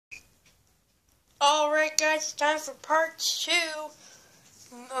Alright guys, it's time for part 2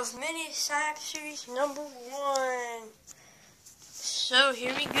 of Mini Snap Series number 1. So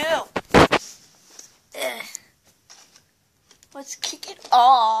here we go. Let's kick it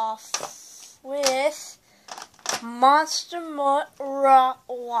off with Monster Mutt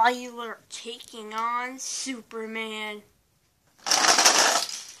Rottweiler taking on Superman.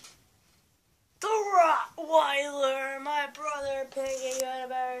 The Rottweiler, my brother Piggy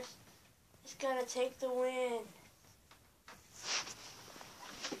Universe, is gonna take the win.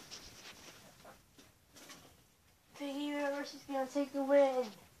 Piggy Universe is gonna take the win.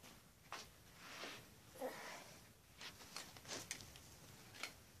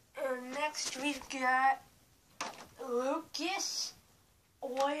 And next we've got Lucas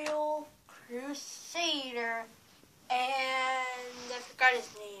Oil Crusader and I forgot his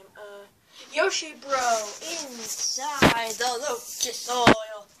name. Yoshi Bro inside the Lucas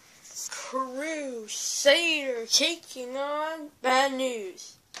Oil Crusader taking on Bad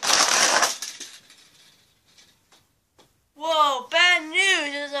News. Whoa, Bad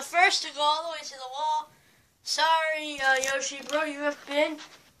News is the first to go all the way to the wall. Sorry, Yoshi Bro, you have been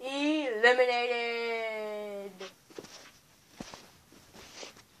eliminated.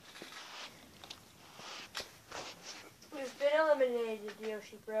 We've been eliminated,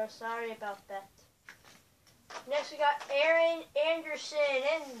 Yoshi Bro. Sorry about that. Next we got Aaron Anderson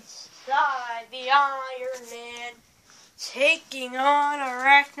inside the Iron Man taking on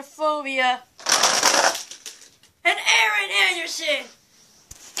Arachnophobia. And Aaron Anderson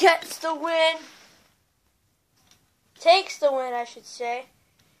gets the win. Takes the win, I should say,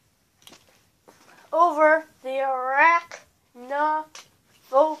 over the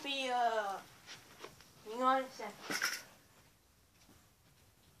Arachnophobia. Hang on a second.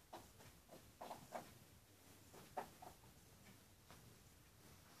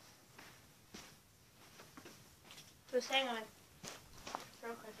 Just hang on.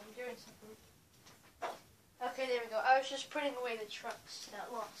 Real quick, I'm doing something. Okay, there we go. I was just putting away the trucks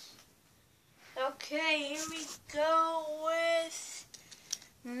that lost. Okay, here we go with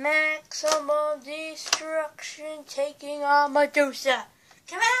Maximum Destruction taking on Medusa.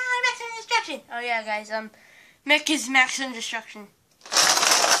 Come on, Maximum Destruction! Oh yeah, guys, Mick is Maximum Destruction.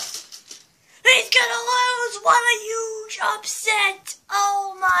 He's gonna lose! What a huge upset!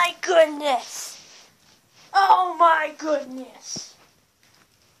 Oh my goodness! Oh my goodness!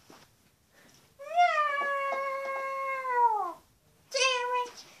 No! Damn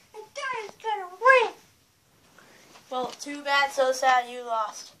it! I thought I was gonna win! Well, too bad, so sad you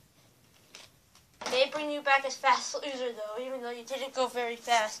lost. They bring you back as fast loser though, even though you didn't go very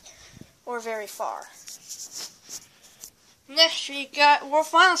fast or very far. Next we got World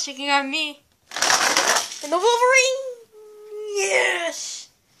Finals taking on me. And the Wolverine! Yes!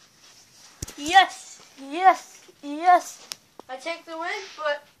 Yes! Yes, yes. I take the win,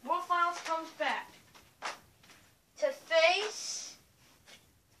 but World Finals comes back to face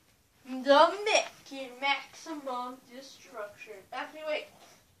the Mick in Maximum Destruction. Actually, wait.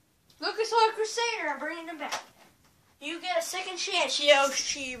 Lucas Oil Crusader, I'm bringing him back. You get a second chance,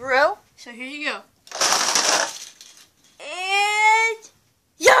 Yoshi Bro. So here you go. And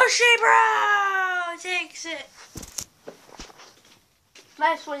Yoshi Bro takes it.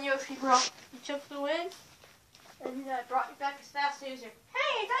 Nice one, Yoshi Bro. You took the win, and I brought you back as fast loser. Hey,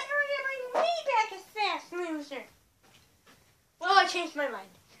 I thought you were going to bring me back as fast loser. Well, I changed my mind.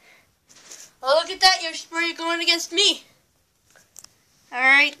 Oh, look at that, Yoshi Bro, you're going against me.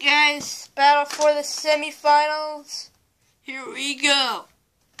 Alright, guys, battle for the semifinals. Here we go.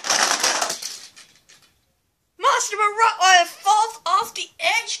 Monster Mutt Rottweiler falls off the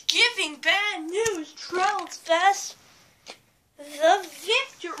edge, giving Bad News Trails Fest the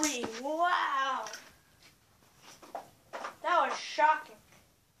victory! Wow! That was shocking.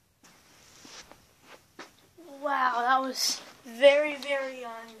 Wow, that was very, very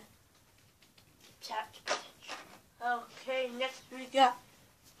untapped potential. Okay, next we got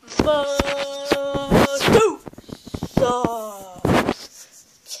Medusa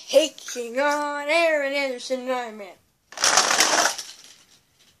taking on Aaron Anderson and Iron Man.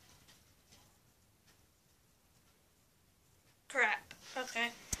 Crap.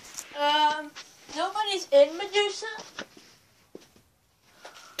 Okay. Nobody's in Medusa,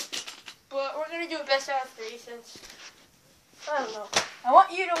 but we're gonna do a best out of 3 since I don't know. I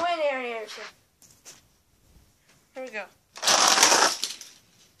want you to win, Aaron Anderson. Here we go.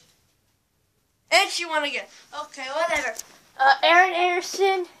 And she won again. Okay, whatever. Aaron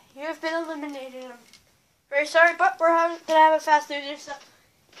Anderson, you have been eliminated. I'm very sorry, but we're gonna have a fast loser, so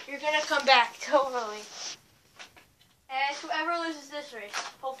you're gonna come back totally. And whoever loses this race,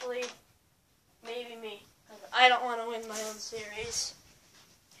 hopefully maybe me. I don't want to win my own series.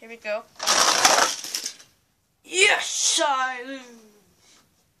 Here we go. Yes, I lose.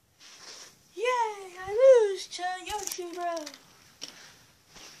 Yay, I lose to Yoshi Bro.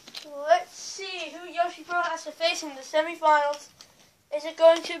 Let's see who Yoshi Bro has to face in the semifinals. Is it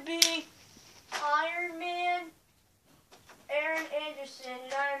going to be Iron Man, Aaron Anderson,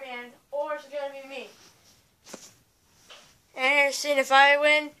 and Iron Man, or is it going to be me? Anderson, if I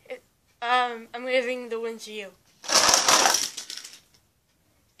win, I'm giving the win to you.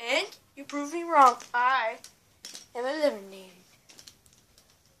 And you proved me wrong. I am eliminated.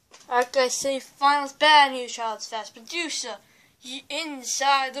 Alright guys, semifinals, bad news, Child's Fast Producer.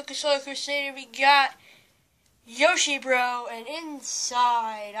 Inside Lucas Oil Crusader, we got Yoshi Bro, and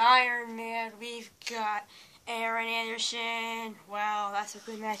inside Iron Man, we've got Aaron Anderson. Wow, that's a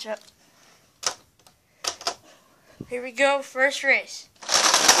good matchup. Here we go, first race.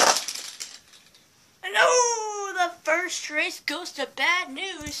 And oh, the first race goes to bad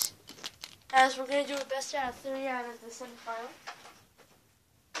news, as we're going to do a best out of 3 out of the semifinal.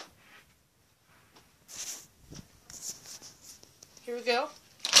 Here we go.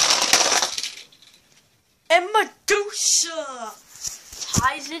 And Medusa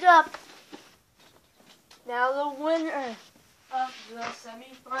ties it up. Now the winner of the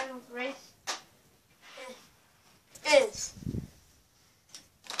semifinals race is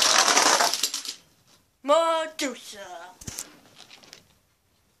Medusa.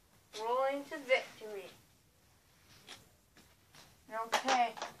 Rolling to victory.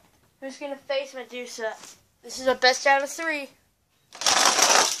 Okay, who's going to face Medusa? This is a best out of 3.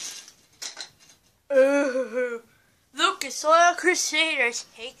 Ooh, Lucas Oil Crusaders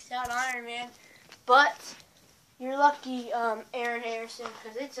takes out Iron Man, but you're lucky, Aaron Anderson,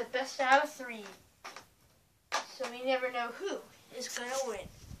 because it's a best out of 3. So we never know who is going to win.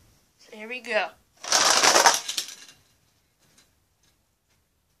 So here we go.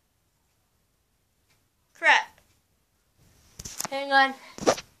 Crap. Hang on.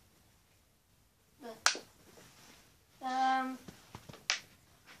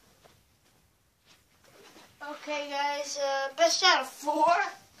 Okay, guys, best out of 4,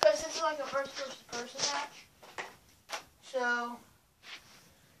 because this is like a first-person match. So,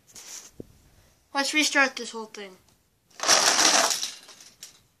 let's restart this whole thing.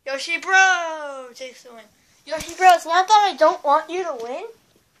 Yoshi Bro takes the win. Yoshi Bro, it's not that I don't want you to win.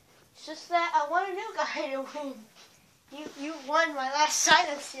 It's just that I want a new guy to win. You won my last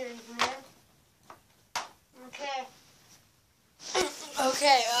sign-up series, man. Okay.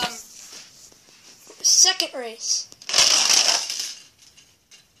 Okay, second race.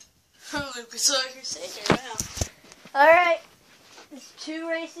 Lucas Oil Crusader, wow. Alright, it's 2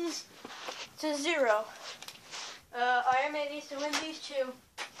 races to 0. Iron Man needs to win these 2,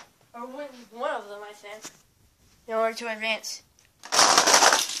 or win one of them, I think, in order to advance.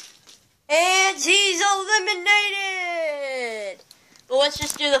 And he's eliminated! Well, let's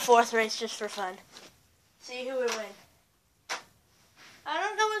just do the 4th race just for fun. See who would win. I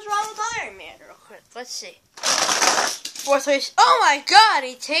don't know what's wrong with Iron Man real quick. Let's see. 4th race. Oh my god,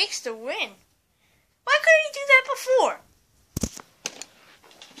 he takes the win. Why couldn't he do that before?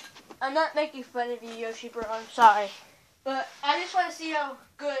 I'm not making fun of you, Yoshi Bro, I'm sorry. But I just want to see how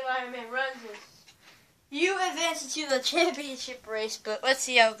good Iron Man runs this. You advanced into the championship race, but let's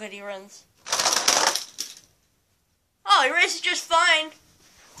see how good he runs. Oh, he races just fine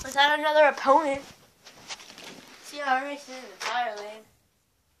without another opponent. See how I race in the tire lane.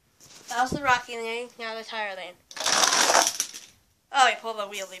 That was the rocky lane, now the tire lane. Oh, he pulled a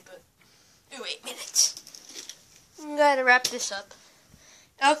wheelie, but... Ooh, 8 minutes. Gotta wrap this up.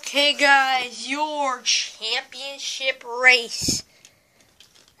 Okay, guys, your championship race.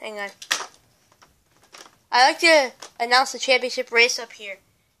 Hang on. I like to announce the championship race up here,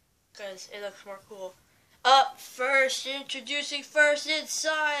 because it looks more cool. Up first, introducing first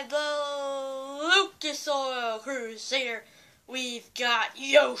inside the Lucas Oil Crusader, we've got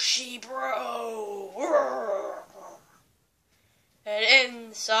Yoshi Bro. And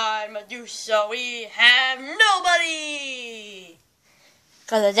inside Medusa, we have nobody.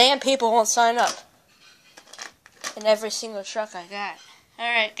 Because the damn people won't sign up in every single truck I got.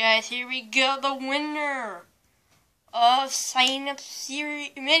 Alright, guys, here we go. The winner of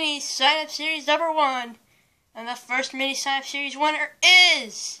mini sign-up series number 1. And the first mini sign-up series winner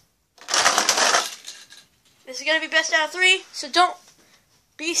is... This is going to be best out of 3, so don't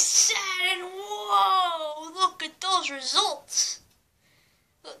be sad and whoa, look at those results.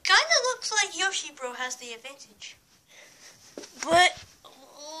 It kind of looks like Yoshi Bro has the advantage. But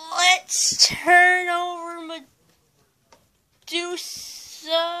let's turn over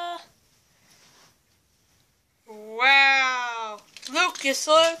Medusa. Wow. Lucas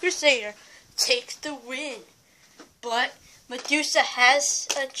Oil Crusader takes the win. But Medusa has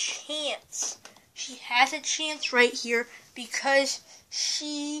a chance. She has a chance right here because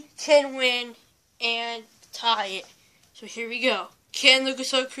she can win and tie it. So here we go. Can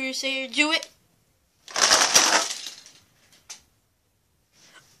Lucas Oil Crusader do it?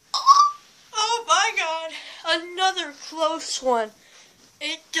 Oh my god. Another close one.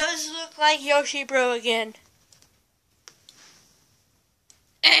 It does look like Yoshi Bro again.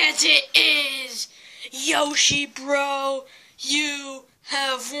 And it is Yoshi Bro. You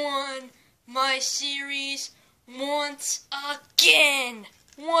have won my series once again.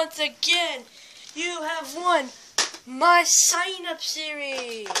 Once again, you have won my sign-up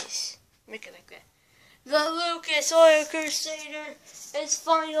series. Make it like that. The Lucas Oil Crusader is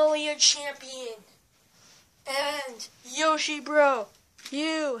finally a champion. And Yoshi Bro,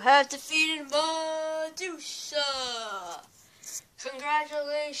 you have defeated Medusa.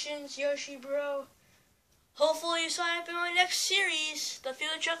 Congratulations, Yoshi Bro. Hopefully you sign up in my next series. The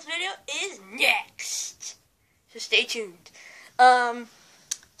Field of Trucks video is next. So stay tuned.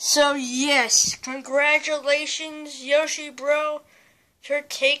 So yes, congratulations, Yoshi Bro, for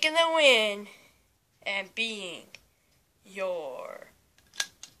taking the win and being your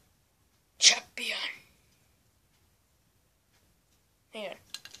champion. Hang on.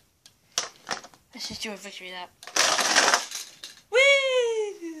 Let's just do a victory lap.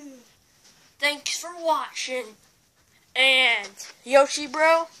 Woo! Thanks for watching. And Yoshi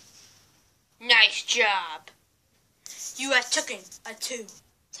Bro, nice job. You have taken a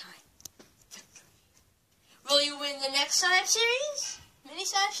 2-time victory. Will you win the next sign-up series? Mini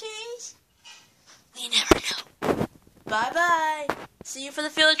sign-up series? We never know. Bye-bye. See you for the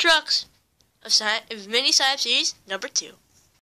Field of Trucks of Mini sign-up series number 2.